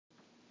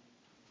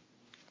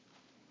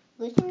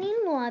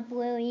Listening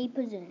Library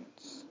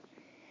presents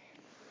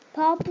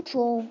Paw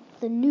Patrol,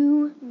 the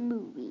new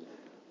movie.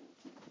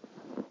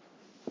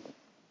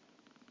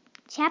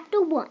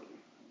 Chapter 1.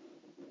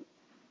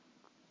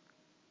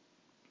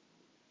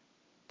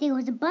 There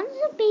was a bunch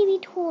of baby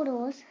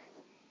turtles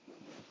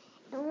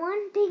and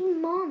one big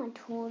mama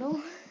turtle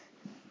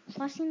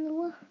crossing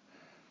the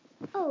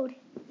road.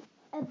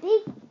 A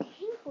big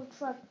tanker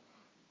truck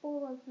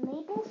full of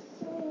maple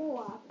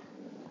syrup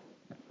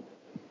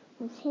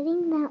was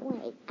heading that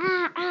way.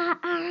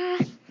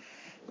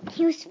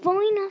 He was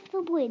falling off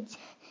the bridge.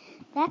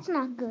 That's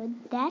not good.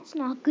 That's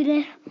not good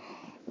at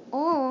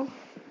all.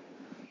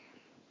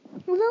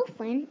 Hello,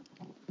 friend.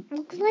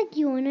 Looks like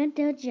you're in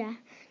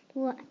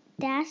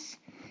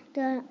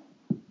the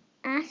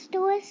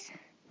asterisk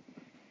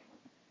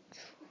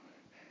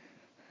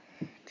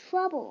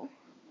trouble.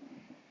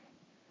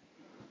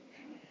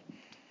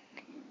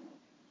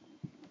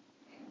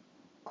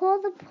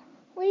 Call the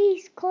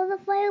police. Call the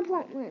fire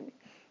department.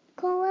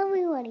 Call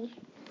everybody,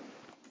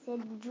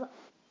 said the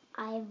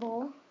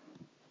driver.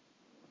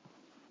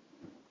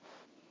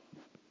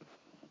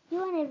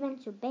 You're in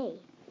Adventure Bay.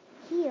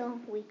 Here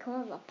we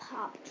call the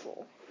Paw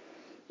Patrol.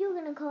 You're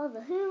gonna call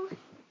the who?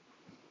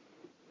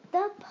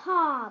 The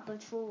Paw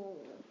Patrol.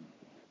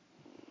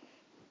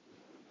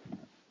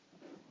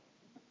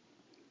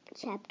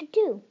 Chapter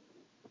 2.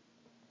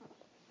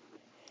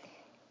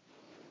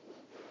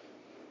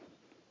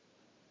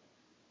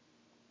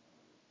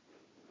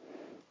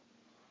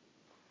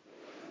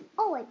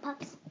 All right,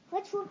 pups.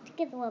 Let's work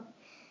together up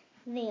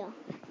there.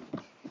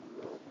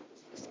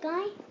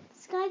 Sky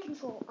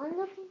control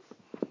under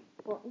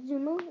control.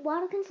 Zuma,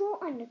 water control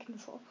under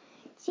control.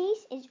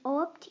 Chase is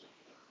all up to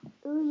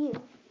you.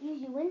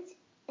 Use your wings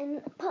and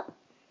the pup.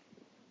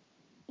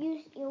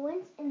 Use the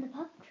wings in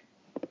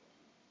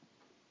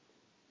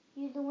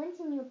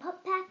your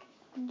pup pack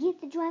to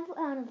get the driver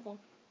out of there.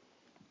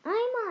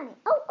 I'm on it.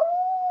 Oh,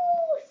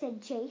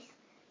 said Chase,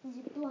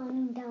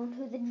 ziplining down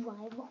to the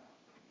driver.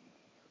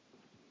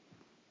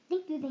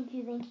 Thank you.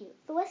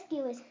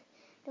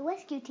 The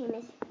rescue team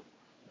is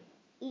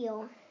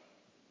Eel.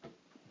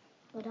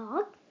 A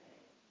dog?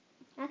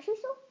 Actually,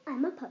 so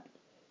I'm a puppy.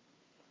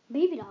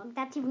 Baby dog,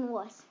 that's even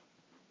worse.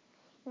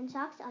 And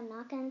socks are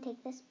not going to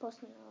take this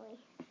personally.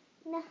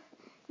 Now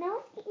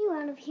let's get you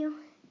out of here.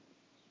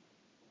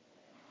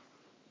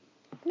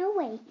 No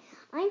way.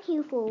 I'm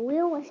here for a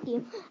real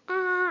rescue.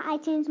 I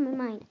changed my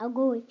mind. I'll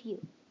go with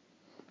you.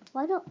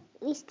 Why don't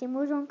these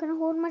timbers aren't going to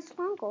hold much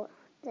longer,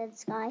 said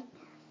Sky.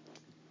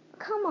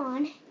 Come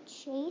on,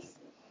 Chase.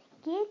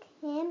 Get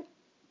him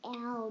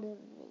out of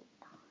there.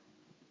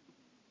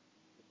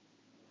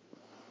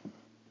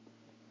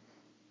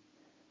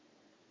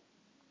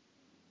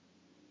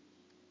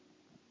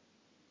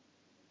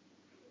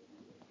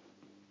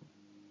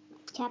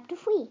 Chapter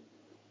 3.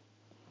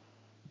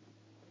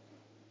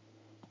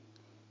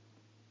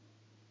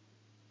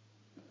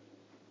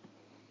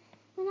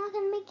 We're not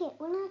gonna make it.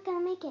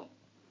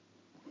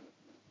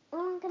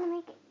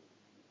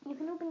 You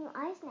can open your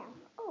eyes now.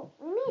 Oh,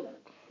 we made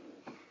it.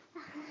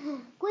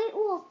 Great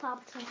wolf, Paw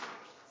Patrol,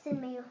 said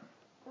Mayor.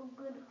 Oh,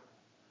 good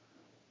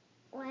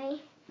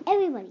way.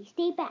 Everybody,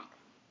 stay back.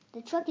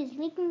 The truck is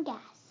leaking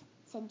gas,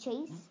 said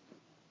Chase.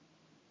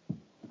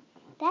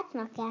 That's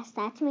not gas,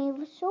 that's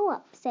maple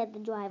syrup, said the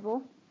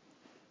driver.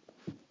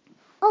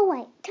 All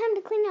right, time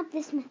to clean up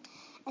this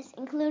mess,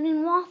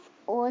 including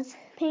waffles,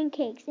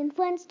 pancakes, and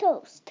French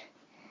toast.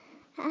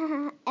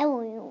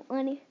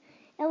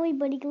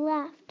 Everybody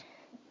laughed.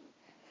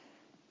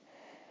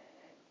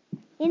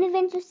 In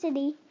Adventure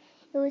City,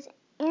 it was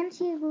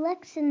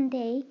anti-election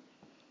day,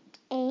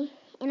 and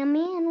a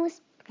man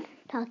was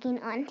talking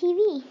on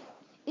TV.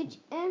 It's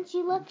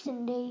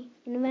anti-election day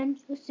in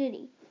Adventure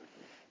City.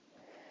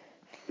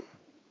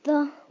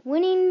 The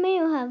winning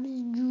mayor has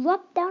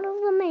dropped out of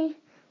the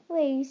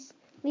race,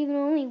 leaving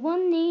only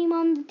one name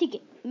on the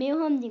ticket, Mayor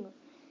Humdinger,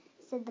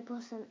 said the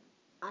person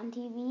on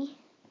TV.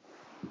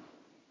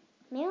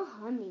 Mayor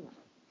Humdinger.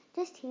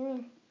 Just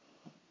hearing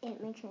it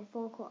makes my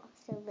phone call,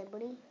 said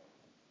Liberty.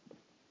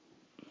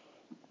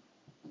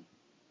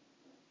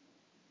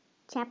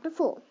 Chapter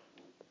 4.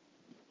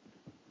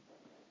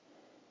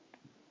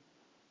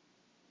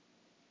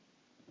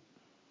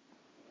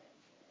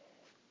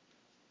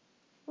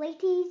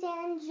 Ladies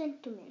and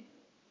gentlemen,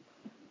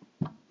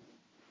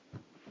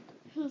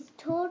 he's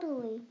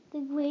totally the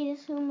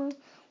greatest human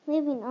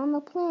living on the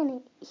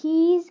planet.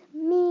 He's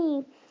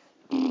me,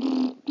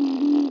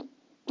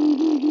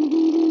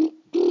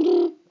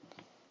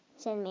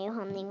 said Mayor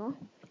Humdinger.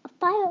 A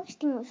fire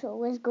extinguisher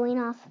was going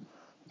off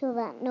so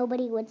that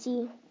nobody would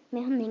see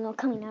Mayor Humdinger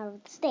coming out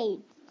of the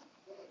stage.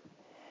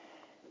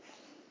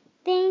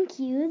 Thank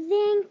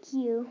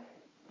you.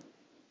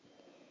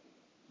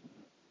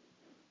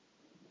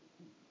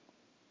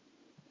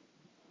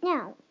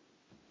 Now,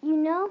 you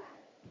know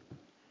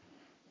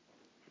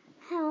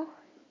how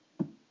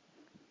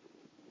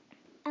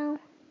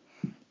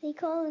they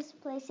call this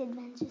place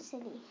Adventure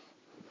City.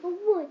 But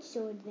what's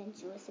so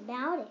adventurous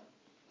about it?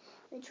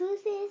 The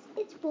truth is,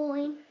 it's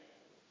boring,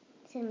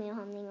 said Mayor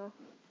Humdinger.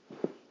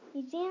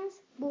 Exams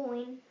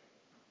boring,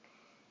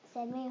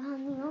 said Mayor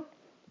Humdingle.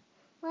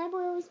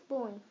 Library was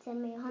boring, said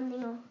Mayor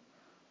Humdingle.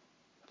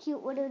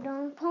 Cute little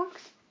dog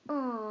talks.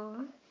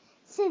 Aww,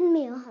 said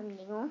Mayor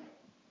Humdingle.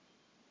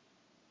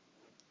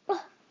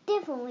 Oh,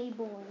 definitely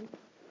boring,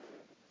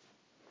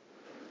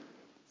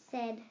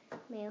 said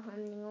Mayor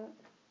Humdingle.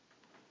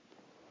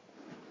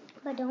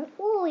 But don't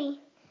worry,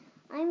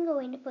 I'm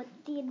going to put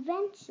the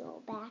adventure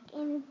back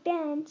in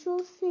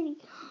Adventure City.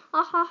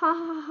 Ha ha ha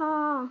ha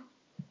ha.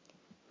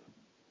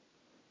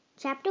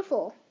 Chapter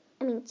 5.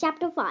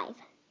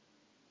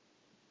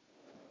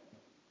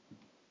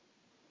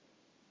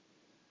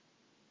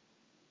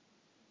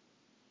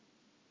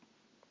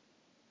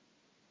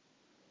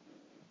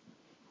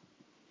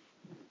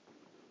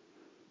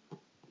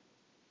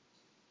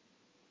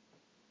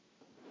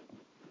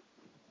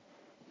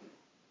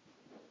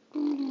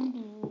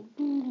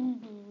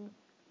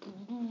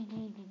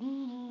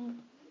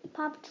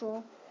 Paw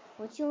Patrol,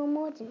 what's your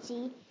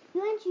emergency?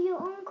 You answer your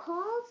own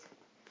calls?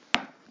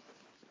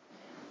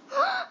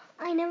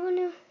 I never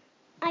knew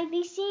I'd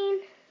be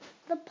seeing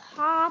the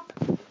Paw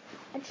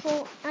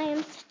Patrol. I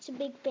am such a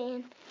big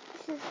fan.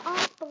 This is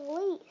our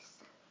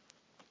police.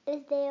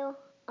 Is there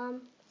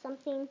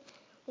something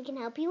we can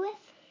help you with?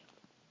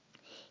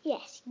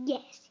 Yes.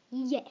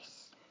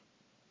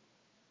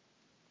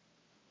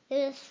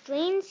 There's a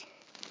strange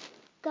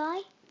guy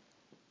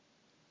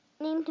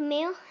named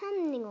Mayor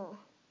Humdingle.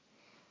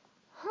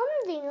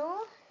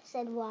 Humdingle,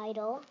 said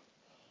Rydell.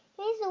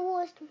 He's the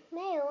worst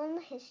mayor in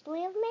the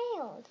history of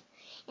mayors.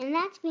 And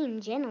that's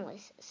being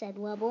generous, said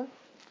Webble.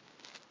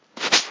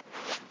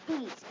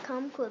 Please,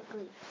 come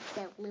quickly,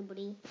 said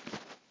Liberty.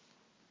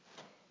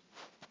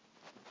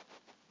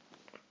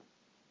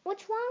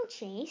 What's wrong,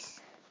 Chase?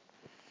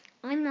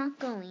 I'm not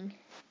going.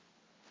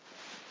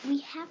 We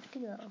have to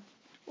go.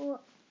 Or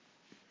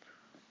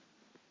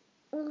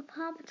the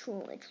Paw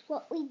Patrol, it's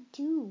what we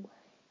do.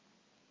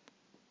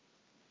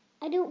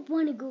 I don't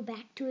want to go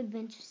back to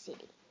Adventure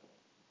City.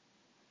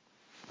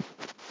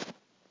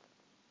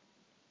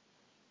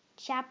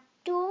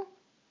 Chapter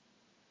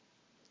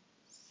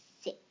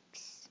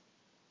 6.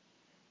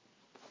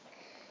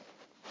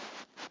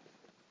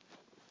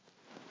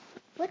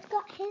 What's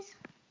got his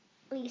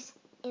lease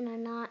in a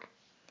knot,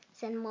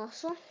 said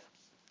Marshall.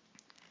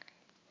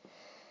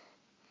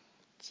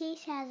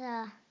 Chase has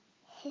a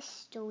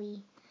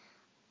history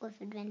with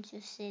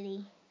Adventure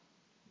City.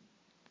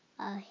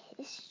 A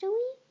history?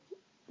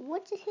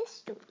 What's a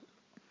history?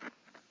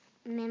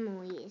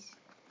 Memories.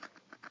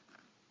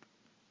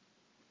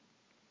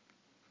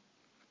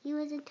 He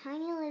was a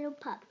tiny little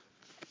pup,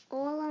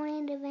 all alone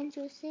in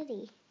Adventure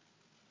City.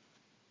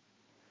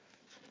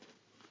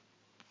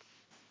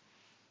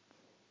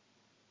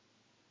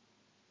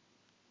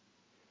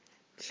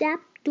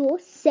 Chapter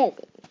 7.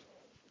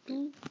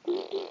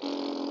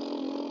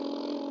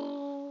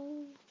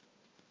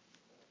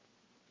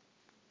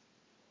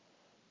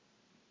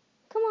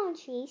 Come on,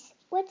 Chase.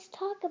 Let's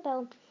talk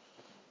about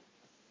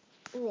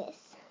this.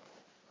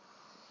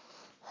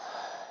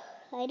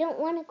 I don't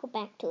want to go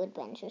back to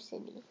Adventure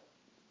City.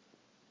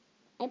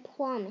 I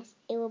promise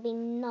it will be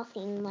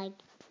nothing like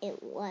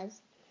it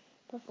was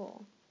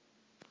before.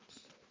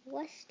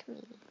 Trust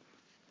me.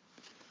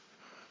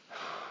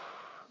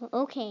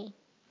 Okay,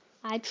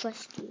 I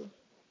trust you.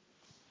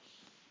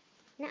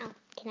 Now,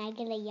 can I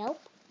get a yelp?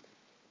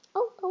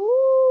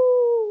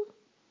 Oh!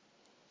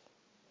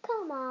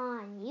 Come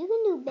on, you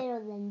can do better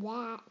than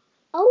that.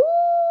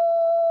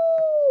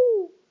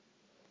 Oh!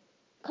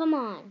 Come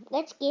on,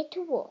 let's get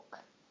to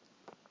work.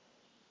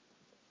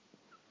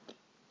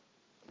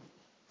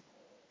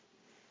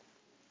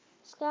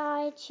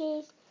 Sky,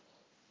 Chase,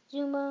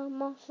 Zuma,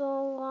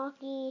 Muscle,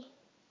 Rocky,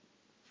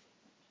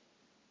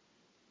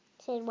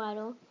 said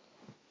Waddle,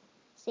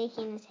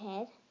 shaking his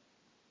head.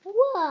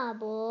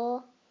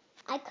 Wobble.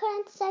 I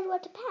couldn't decide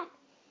what to pack,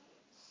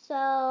 so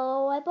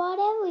I bought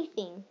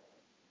everything.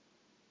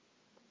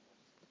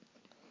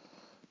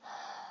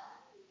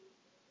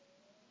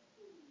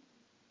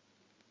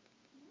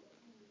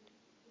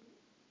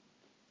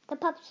 The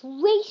pups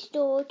raced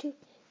over to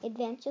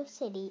Adventure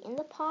City in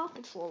the Paw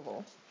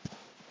Patrol.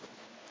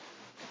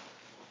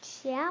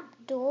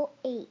 Chapter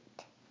 8.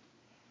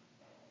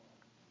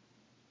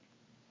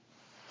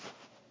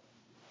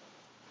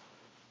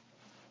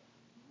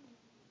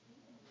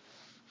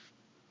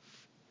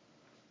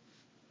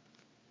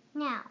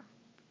 Now,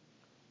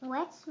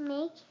 let's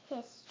make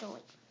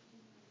history,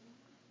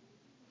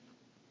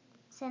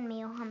 said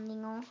Mayor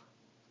Humdingle.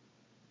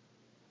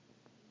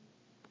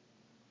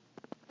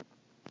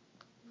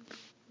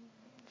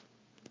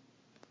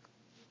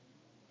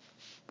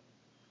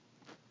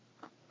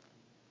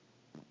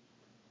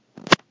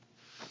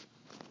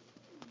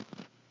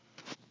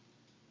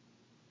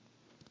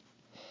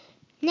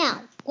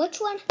 Now, which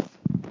one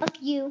of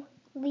you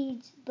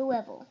leads the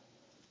level?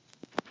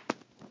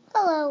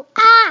 Hello.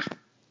 Ah!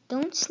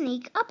 Don't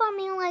sneak up on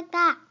me like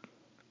that.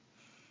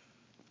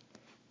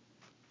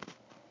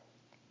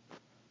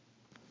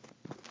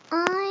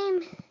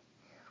 I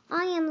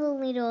am the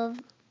leader of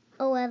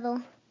a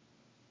level.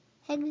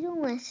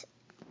 Exumus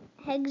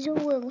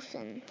Hexer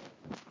Wilson.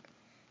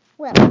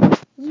 Well,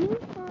 you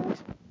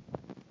have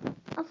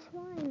a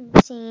flying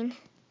machine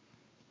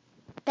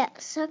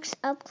that sucks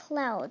up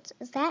clouds.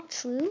 Is that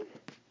true?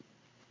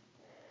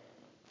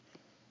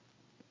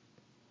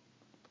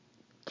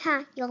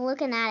 Ha, you're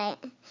looking at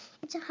it.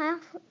 It's a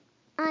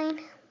high-flying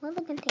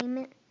weather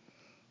containment.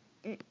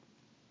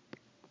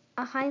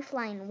 A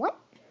high-flying what?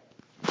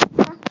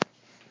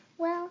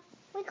 Well,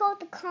 we call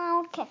it the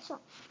cloud catcher.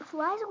 It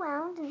flies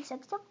around and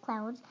sucks up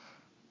clouds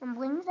and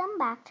brings them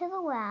back to the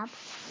lab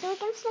so we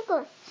can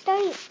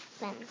study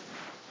them.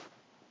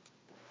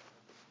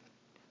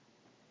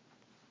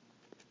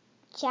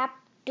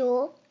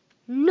 Chapter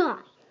 9.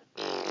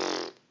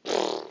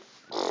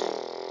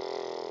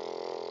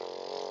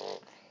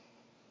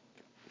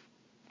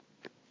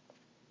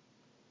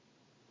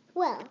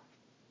 Well,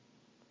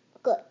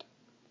 good.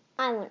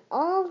 I want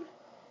all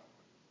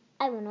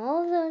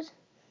of those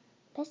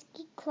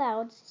pesky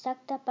clouds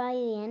sucked up by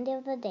the end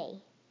of the day.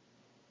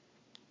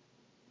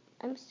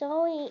 I'm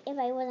sorry if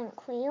I wasn't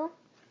clear,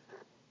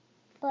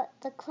 but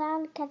the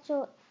cloud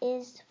catcher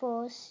is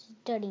for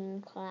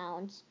studying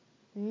clouds,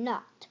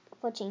 not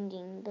for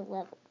changing the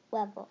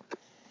weather.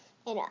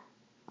 And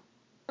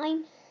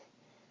I'm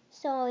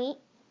sorry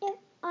if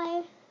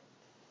I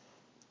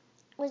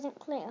wasn't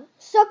clear.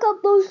 Suck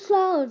up those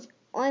clouds!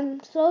 I'm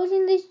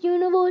closing this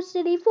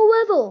university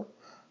forever.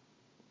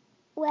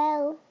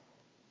 Well,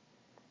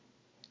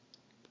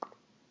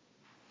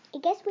 I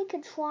guess we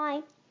could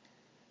try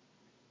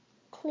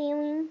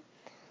clearing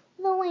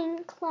the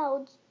rain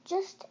clouds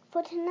just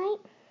for tonight.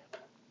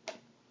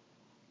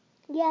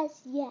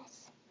 Yes.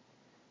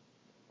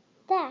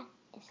 That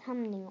is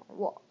something to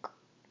work.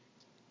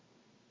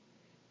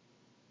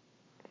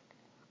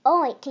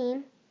 Alright,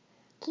 team.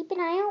 Keep an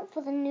eye out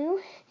for the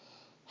new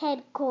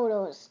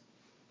headquarters.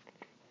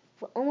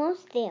 We're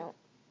almost there.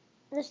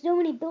 There's so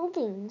many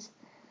buildings.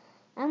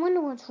 I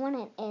wonder which one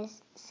it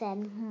is,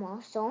 said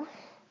Marshall.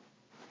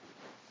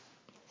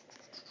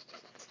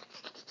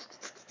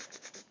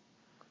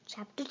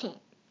 Chapter 10.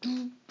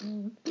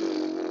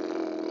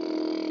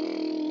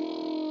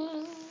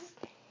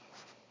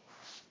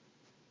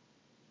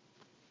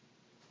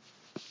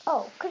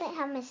 Oh, couldn't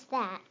have missed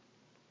that.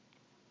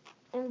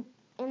 And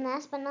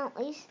last but not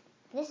least,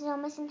 this is our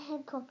missing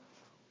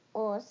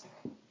headquarters.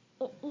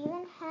 It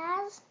even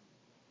has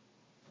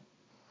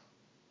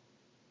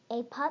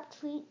a pup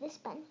treat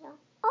dispenser.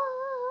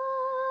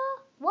 Oh,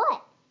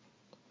 what?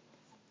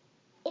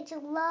 It's a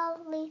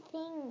lovely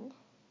thing.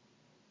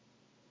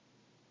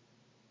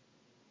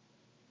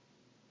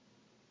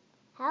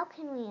 How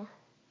can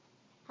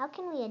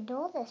we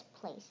adore this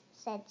place?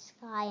 Said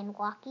Sky and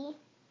Rocky.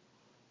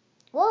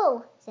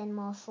 Whoa, said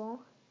Marshall.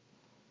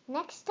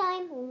 Next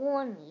time,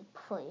 warn me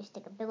before you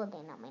stick a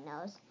building on my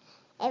nose.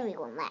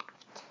 Everyone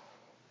laughed.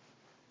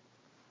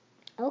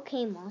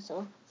 Okay,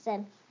 Marshall,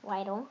 said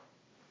Rydell.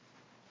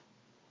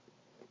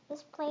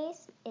 This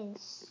place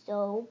is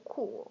so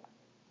cool,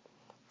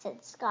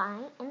 said Sky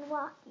and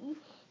Rocky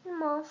and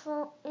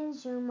Marshall and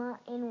Zuma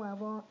and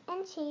Rebel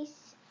and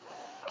Chase.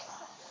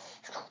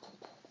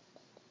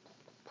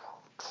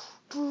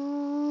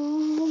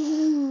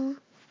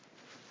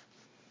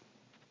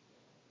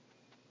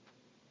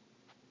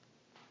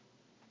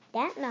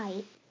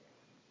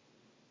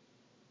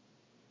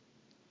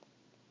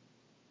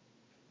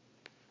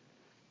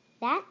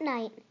 That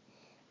night,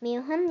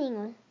 Mayor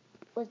Humdinger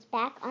was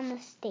back on the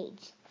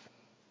stage.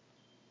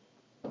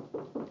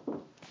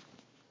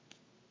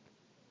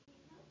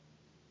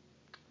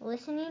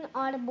 Listening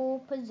Audible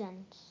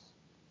presents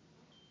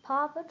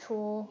Paw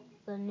Patrol: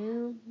 The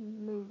New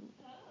Movie.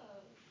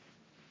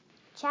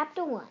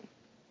 Chapter 1.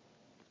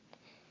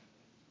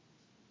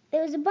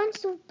 There was a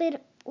bunch of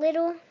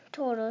little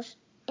turtles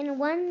and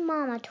one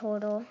mama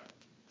turtle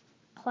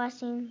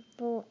crossing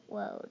the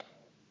road.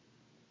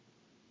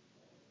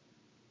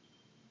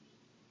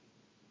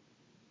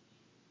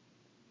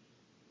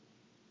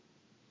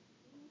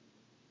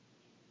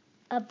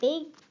 A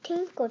big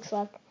tinker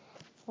truck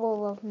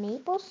full of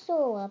maple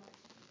syrup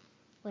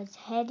was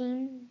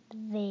heading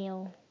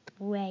their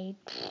way.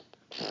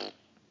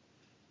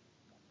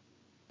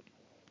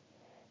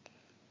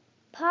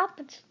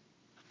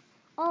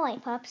 All right,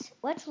 pups,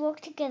 let's work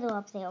together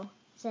up there,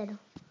 said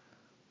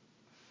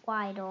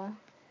Rydell.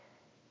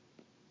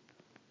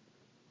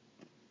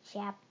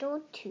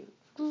 Chapter 2.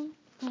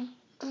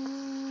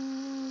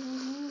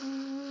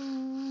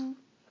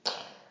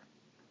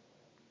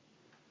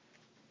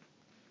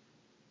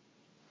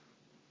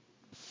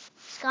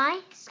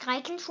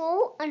 Sky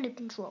control, under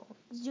control.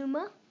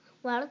 Zuma,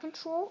 water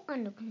control,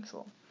 under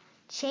control.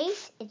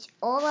 Chase, it's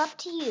all up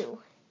to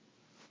you.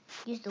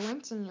 Use the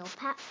winch in your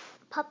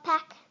pup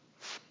pack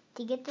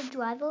to get the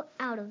driver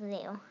out of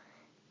there.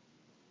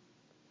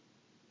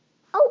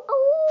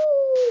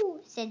 Oh,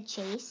 said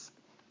Chase,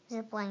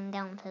 zipping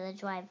down to the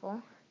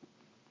driver.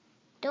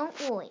 Don't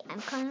worry,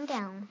 I'm coming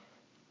down.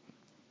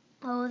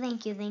 Oh,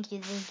 thank you.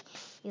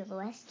 The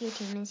rescue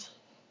team is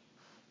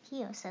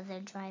here, said the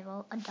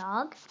driver. A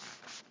dog?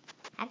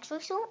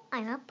 Actually, so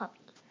I'm a puppy.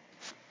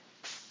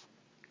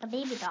 A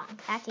baby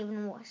dog. That's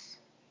even worse.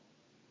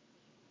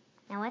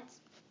 Now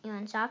you're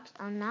in socks.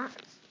 I'm not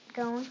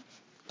going to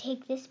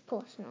take this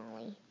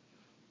personally.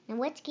 Now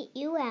let's get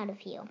you out of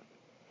here.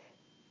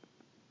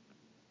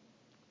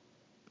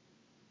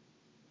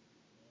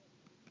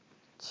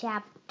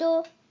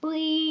 Chapter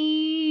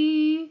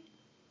 3.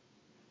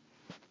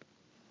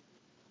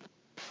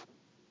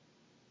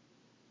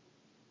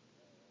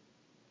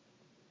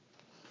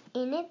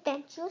 In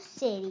Adventure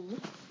City,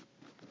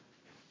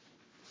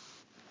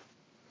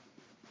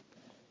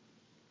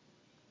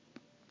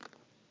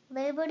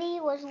 everybody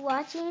was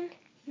watching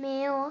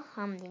Mayor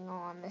Humdinger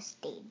on the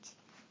stage.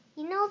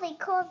 You know they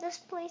called this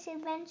place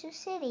Adventure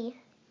City,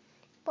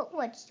 but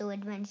what's so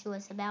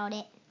adventurous about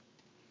it?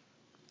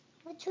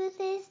 The truth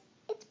is,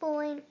 it's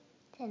boring,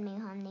 said Mayor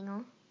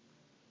Humdinger.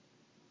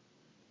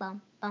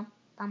 Bum bum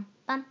bum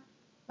bum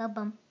bum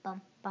bum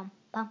bum bum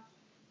bum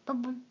bum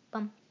bum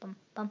bum bum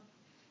bum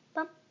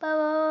bum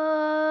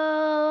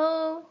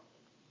bum.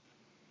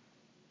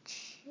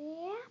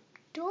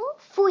 Chapter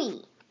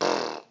 3.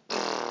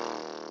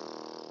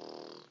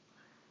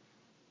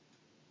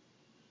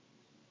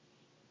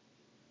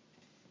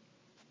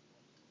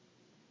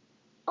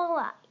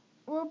 Alright,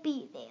 we'll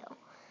be there.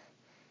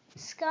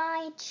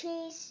 Sky,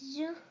 Chase,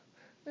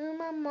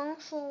 Zuma,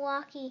 Marshall,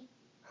 Rocky.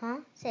 Huh?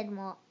 Said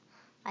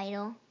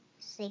Idle,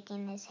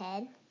 shaking his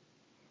head.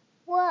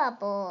 Well,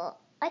 but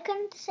I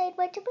couldn't decide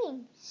what to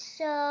bring,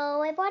 so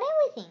I bought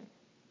everything.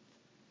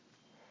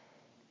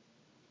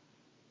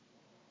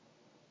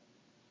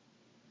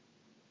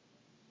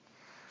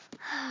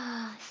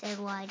 Said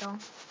Waddle.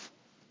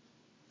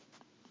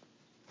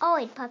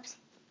 Alright, pups,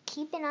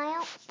 keep an eye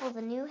out for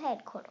the new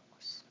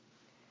headquarters.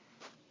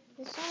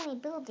 There's so many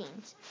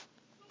buildings.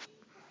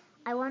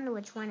 I wonder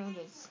which one it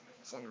is,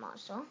 said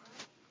Marshall.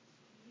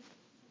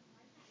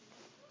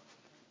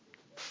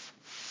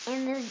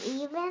 And there's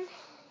even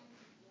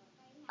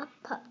a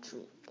pup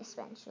treat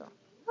dispenser.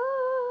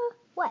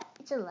 What?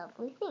 It's a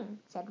lovely thing,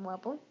 said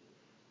Wubble.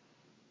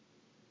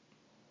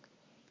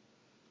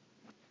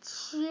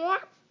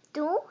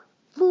 Chapter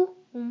 4.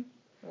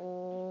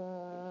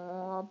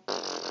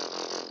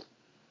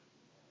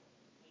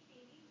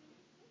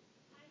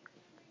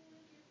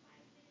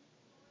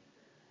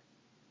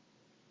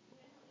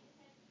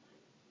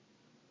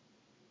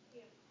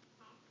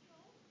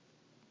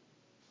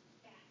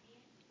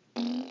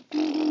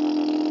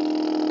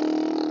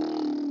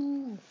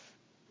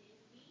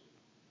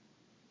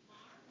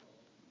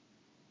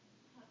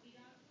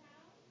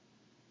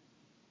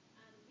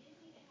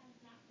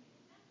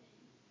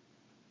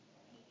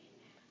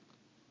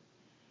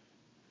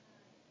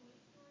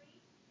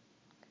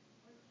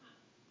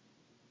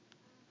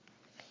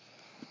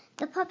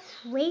 The pups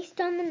raced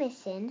on the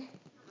mission.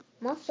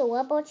 Monster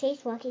Wubble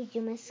chased Rocky,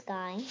 Zuma,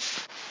 Sky,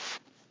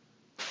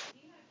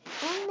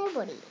 and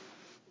Liberty.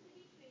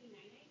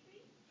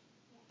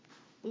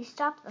 They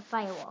stopped the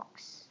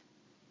fireworks.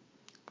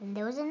 Then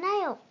there was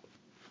another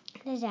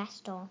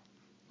disaster.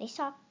 They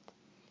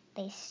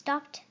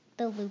stopped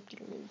the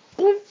loop-de-loop.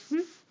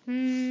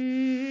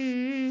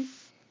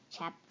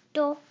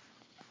 Chapter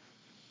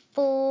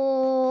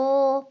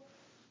 4.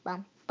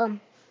 Bum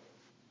bum.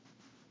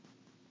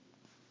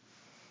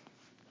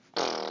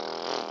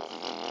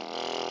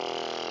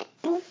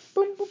 Boom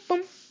boom boom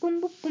boom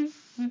boom boom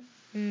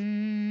boom.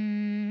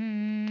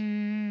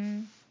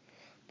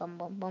 Bum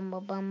bum bum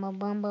bum bum bum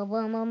bum bum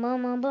bum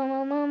bum bum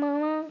bum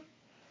bum.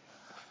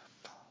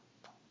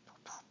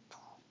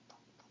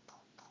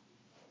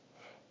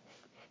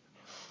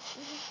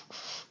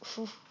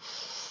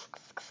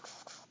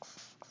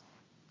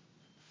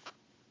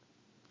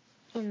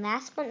 And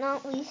last but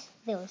not least,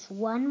 there was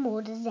one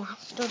more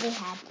disaster they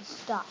had to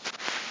stop.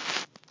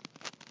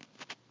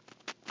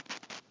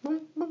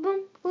 Boom, boom,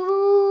 boom,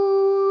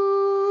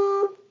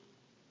 boom.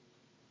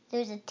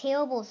 There's a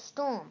terrible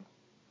storm.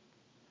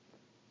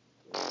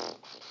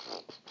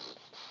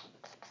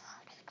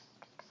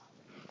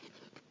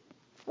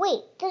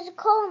 Wait, there's a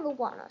car in the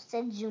water,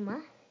 said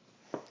Zuma.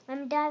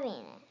 I'm diving in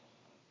it.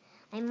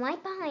 I'm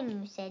right behind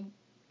you, said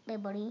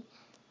Liberty.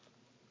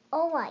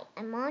 All right,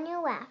 I'm on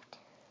your left.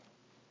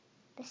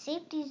 The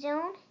safety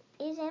zone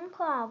is in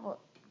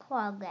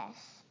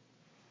progress.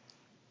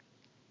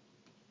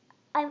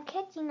 I'm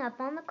catching up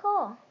on the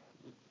car.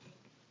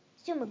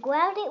 Zuma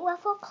grabbed it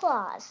with her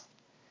claws.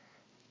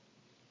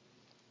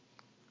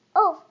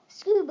 Oh,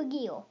 scuba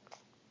gear.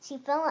 She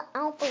fell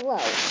out below.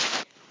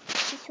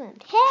 She swam.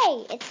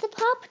 Hey, it's the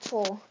Paw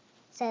Patrol,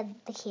 said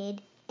the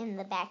kid in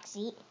the back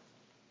seat.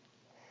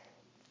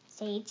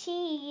 Say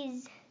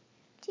cheese.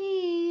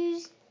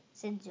 Cheese,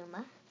 said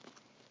Zuma.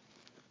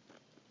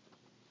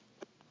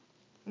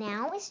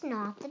 Now is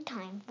not the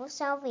time for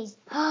salvation.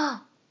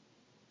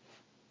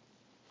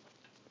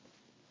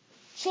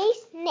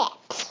 Chase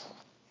next.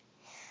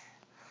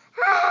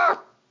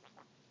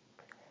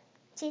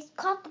 Chase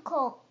caught the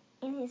car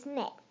in his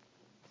neck.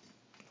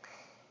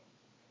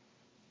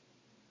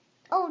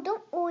 Oh,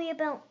 don't worry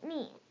about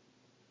me,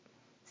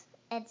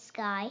 said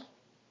Sky.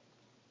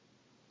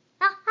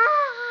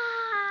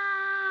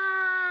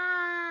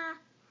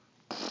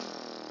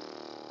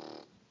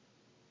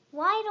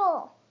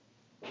 Vital.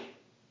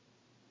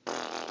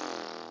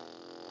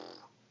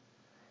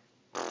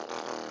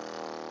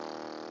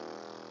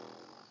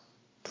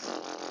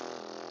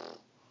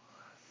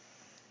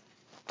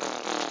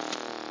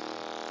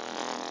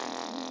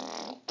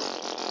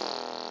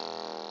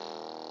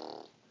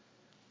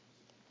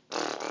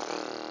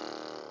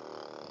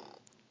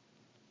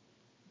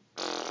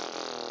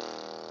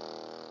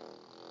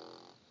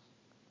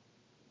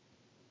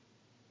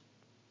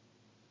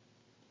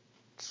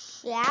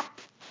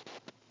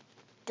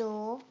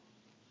 Chapter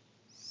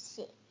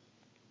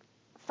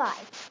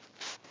 5.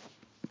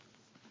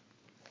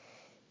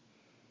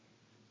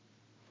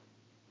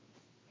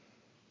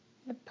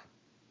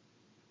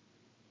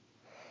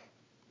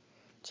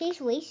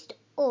 Chase raced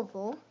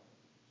over.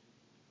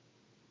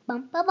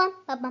 Bum ba bum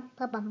ba bum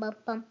ba bum ba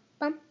bum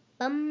bum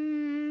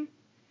bum.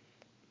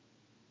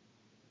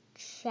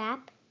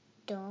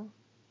 Chapter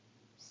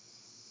 6.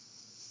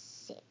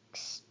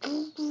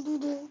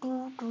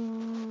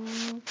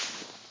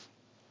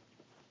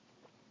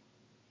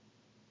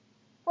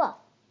 Whoa.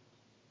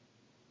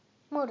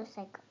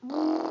 Motorcycle.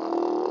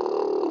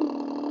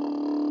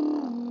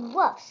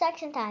 Whoa,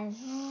 section time.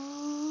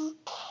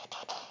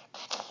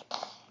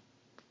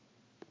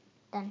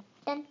 Dun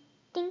dun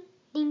ding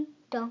ding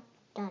dong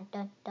dun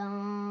dun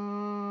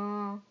dun.